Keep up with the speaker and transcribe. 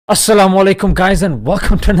Assalamu alaikum guys, and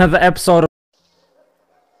welcome to another episode.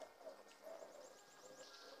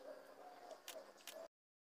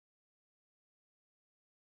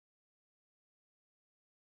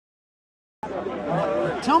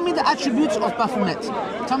 Tell me the attributes of Baphomet.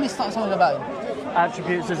 Tell me something about him.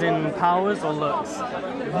 Attributes as in powers or looks?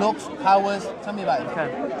 Looks, powers, tell me about him.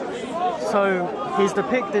 Okay. So he's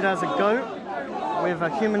depicted as a goat with a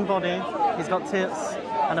human body, he's got tits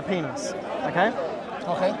and a penis. Okay?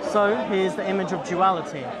 Okay. So he is the image of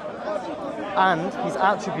duality. And his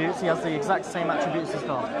attributes, he has the exact same attributes as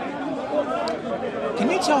God. Can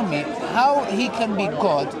you tell me how he can be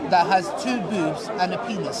God that has two boobs and a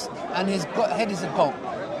penis and his head is a goat?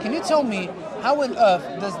 Can you tell me how on earth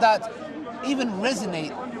does that even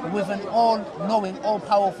resonate with an all-knowing,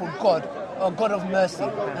 all-powerful God, or God of mercy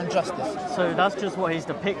and justice? So that's just what he's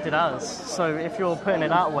depicted as. So if you're putting it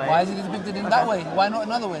that way... Why is he depicted in that way? Why not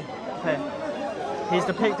another way? Okay. He's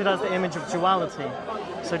depicted as the image of duality.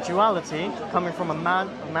 So duality, coming from a man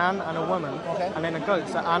and a woman, okay. And then a goat,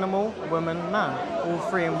 so animal, woman, man, all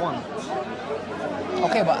three in one.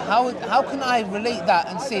 Okay, but how can I relate that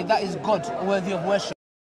and say that is God worthy of worship?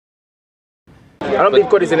 I don't believe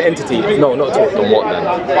God is an entity. No, not at all. Then what then?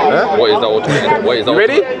 Huh? What is that ultimate? What is that? You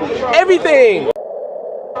ready? Everything!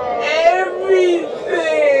 Everything!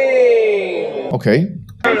 Okay.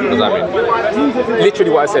 What does that mean?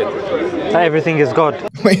 Literally what I said. Everything is God.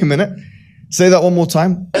 Wait a minute. Say that one more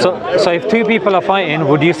time. So if two people are fighting,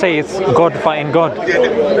 would you say it's God fighting God?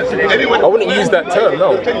 I wouldn't use that term,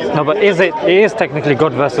 no. No, but it is technically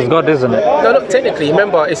God versus God, isn't it? No, not technically.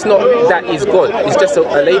 Remember, it's not that is God. It's just a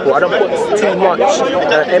label. I don't put too much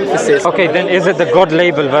emphasis. Okay, then is it the God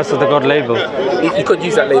label versus the God label? You could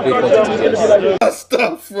use that label if you wanted to, yes.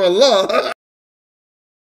 Astaghfirullah.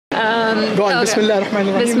 Go on, Bismillah ar-Rahman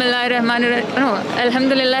ar-Rahim. Bismillah ar-Rahman ar-Rahim. No,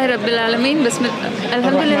 Alhamdulillah Rabbil Alameen.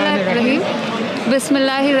 Alhamdulillah Rahim.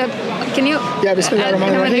 Bismillah Can you? Yeah, Bismillah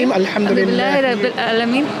ar-Rahman ar-Rahim. Alhamdulillah Rabbil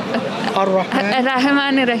Alameen.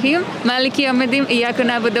 Ar-Rahman ar-Rahim. Maliki yawmiddin. Iyyaka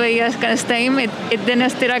na'budu wa iyyaka nasta'in. Ihdina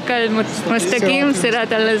as-siratal mustaqim.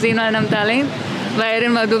 Siratal ladzina an'amta alayhim.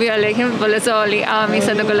 Ghayril maghdubi alayhim waladdallin. Amin.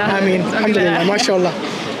 Sadaqallah. Amin. Alhamdulillah. MashaAllah.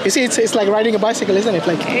 You see, it's like riding a bicycle, isn't it?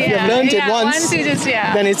 Like you have learned it once, you just,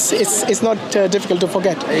 then it's not difficult to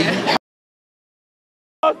forget.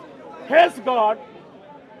 His God,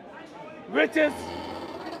 which is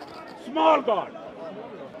small God,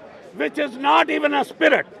 which is not even a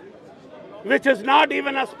spirit,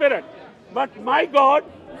 but my God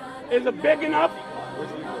is big enough.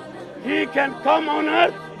 He can come on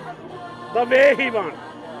earth the way he wants.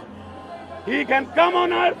 He can come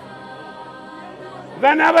on earth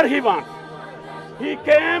whenever he wants. He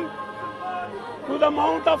came to the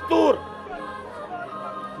Mount of Tur.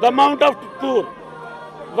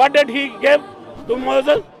 What did he give to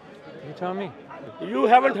Moses? You tell me. You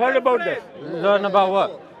haven't heard about this. Learn about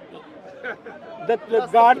what? That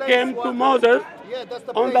God came to Moses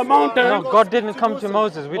on the mountain. No, God didn't come to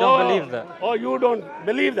Moses. We don't believe that. Oh, you don't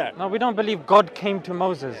believe that? No, we don't believe God came to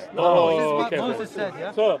Moses. No. Oh, okay. Moses said,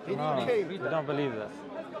 yeah? So, no, we don't believe that.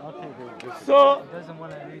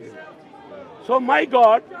 So my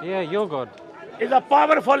God, yeah, your God, is a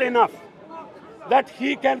powerful enough that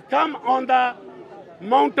he can come on the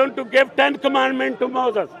mountain to give 10 commandments to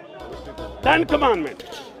Moses. 10 commandments,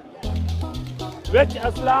 which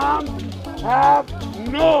Islam have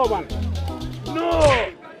no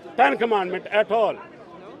 10 commandments at all.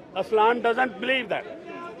 Islam doesn't believe that.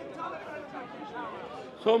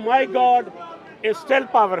 So my God is still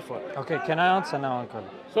powerful. Okay, can I answer now, Uncle?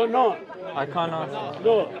 So no. I can't answer.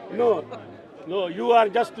 No, you are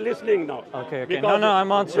just listening now. Okay. No,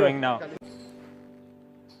 I'm answering now.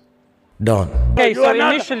 Done. Okay, so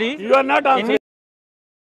initially... You are not answering.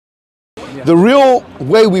 The real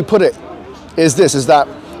way we put it is this, is that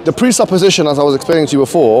the presupposition, as I was explaining to you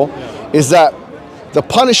before, is that the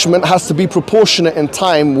punishment has to be proportionate in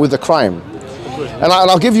time with the crime. And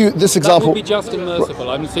I'll give you this example. That will be just and merciful.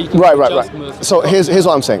 I'm seeking right. Merciful. So here's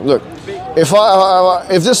what I'm saying. Look,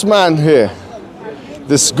 if this man here,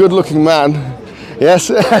 this good-looking man, yes,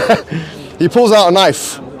 he pulls out a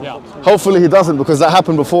knife. Yeah. Hopefully he doesn't, because that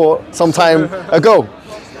happened before some time ago.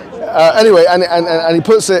 Anyway, and he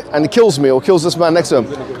puts it and he kills me or kills this man next to him,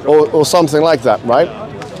 or something like that, right?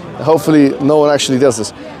 Hopefully no one actually does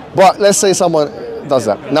this. But let's say someone does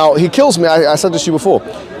that. Now he kills me. I said this to you before.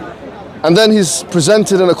 And then he's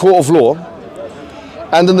presented in a court of law,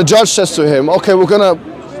 and then the judge says to him, okay, or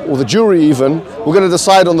the jury even, we're going to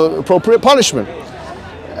decide on the appropriate punishment.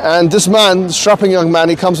 And this man, strapping young man,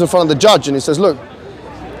 he comes in front of the judge and he says, look,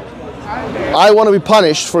 I want to be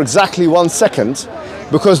punished for exactly 1 second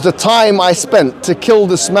because the time I spent to kill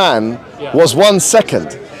this man was 1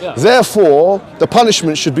 second. Therefore, the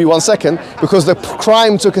punishment should be 1 second because the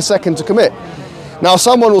crime took a second to commit. Now,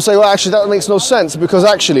 someone will say, well, actually, that makes no sense because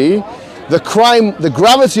actually, the crime, the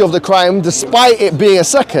gravity of the crime, despite it being a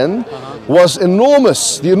second, was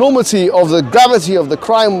enormous. The enormity of the gravity of the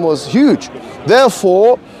crime was huge.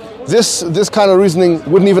 Therefore, this kind of reasoning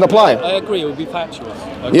wouldn't even apply. I agree, it would be factual.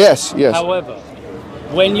 Okay? Yes, yes. However,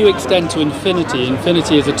 when you extend to infinity,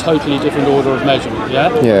 infinity is a totally different order of measurement,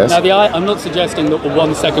 yeah? Yes. Now, I'm not suggesting that the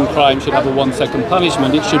 1 second crime should have a 1 second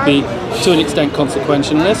punishment. It should be, to an extent,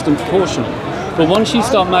 consequentialist and proportional. But once you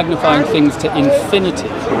start magnifying things to infinity,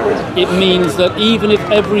 it means that even if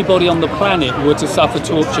everybody on the planet were to suffer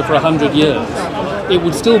torture for 100 years, it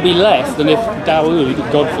would still be less than if Dawood,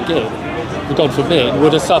 God forbid, were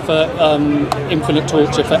to suffer infinite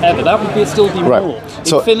torture forever. That would still be more.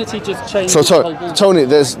 So, infinity just changes the whole ball. Tony,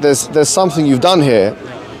 there's something you've done here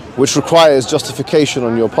which requires justification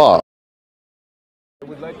on your part. I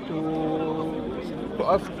would like to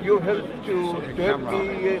ask your help to help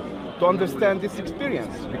me to understand this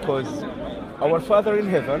experience, because our Father in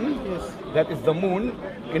heaven, that is the moon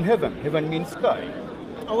in heaven. Heaven means sky.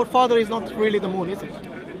 Our Father is not really the moon, is it?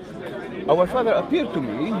 Our Father appeared to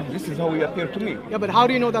me. This is how he appeared to me. Yeah, but how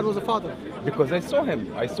do you know that was a father? Because I saw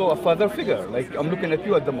him. I saw a father figure. Like I'm looking at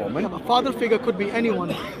you at the moment. Yeah, a father figure could be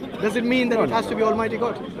anyone. Does it mean that it has to be Almighty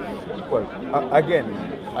God? Well, again,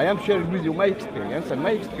 I am sharing with you my experience, and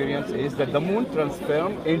my experience is that the moon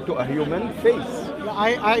transformed into a human face.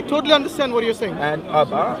 I totally understand what you're saying. And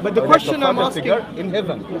Abba, but the question I'm asking in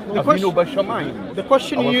heaven, the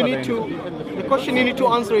question you need to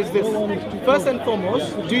answer is this. First and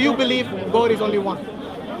foremost, do you believe God is only one?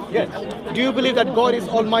 Yes. Do you believe that God is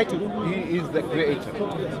Almighty? He is the creator.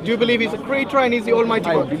 Do you believe he's the creator and he's the Almighty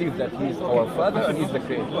God? I believe that he is our Father and he's the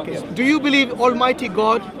creator. Okay. Yes. Do you believe Almighty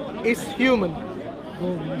God is human?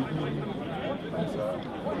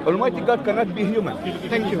 Almighty God cannot be human.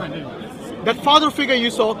 Thank you. That father figure you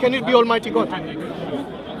saw, can it be Almighty God?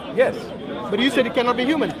 Yes. But you said it cannot be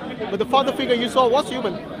human. But the father figure you saw was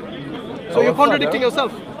human. So you're contradicting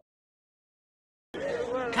yourself.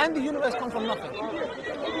 Can the universe come from nothing?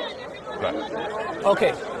 No.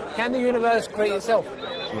 Okay. Can the universe create itself?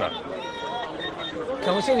 No.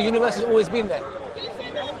 Can we say the universe has always been there?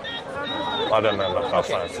 I don't know enough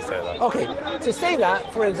science to say that. Okay. To say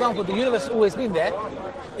that, for example, the universe has always been there,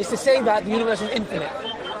 is to say that the universe is infinite.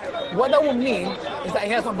 What that would mean is that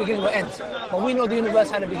it has no beginning or end. But we know the universe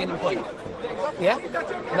had a beginning point. Yeah?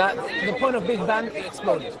 That the point of Big Bang, it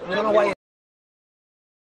exploded. We don't know why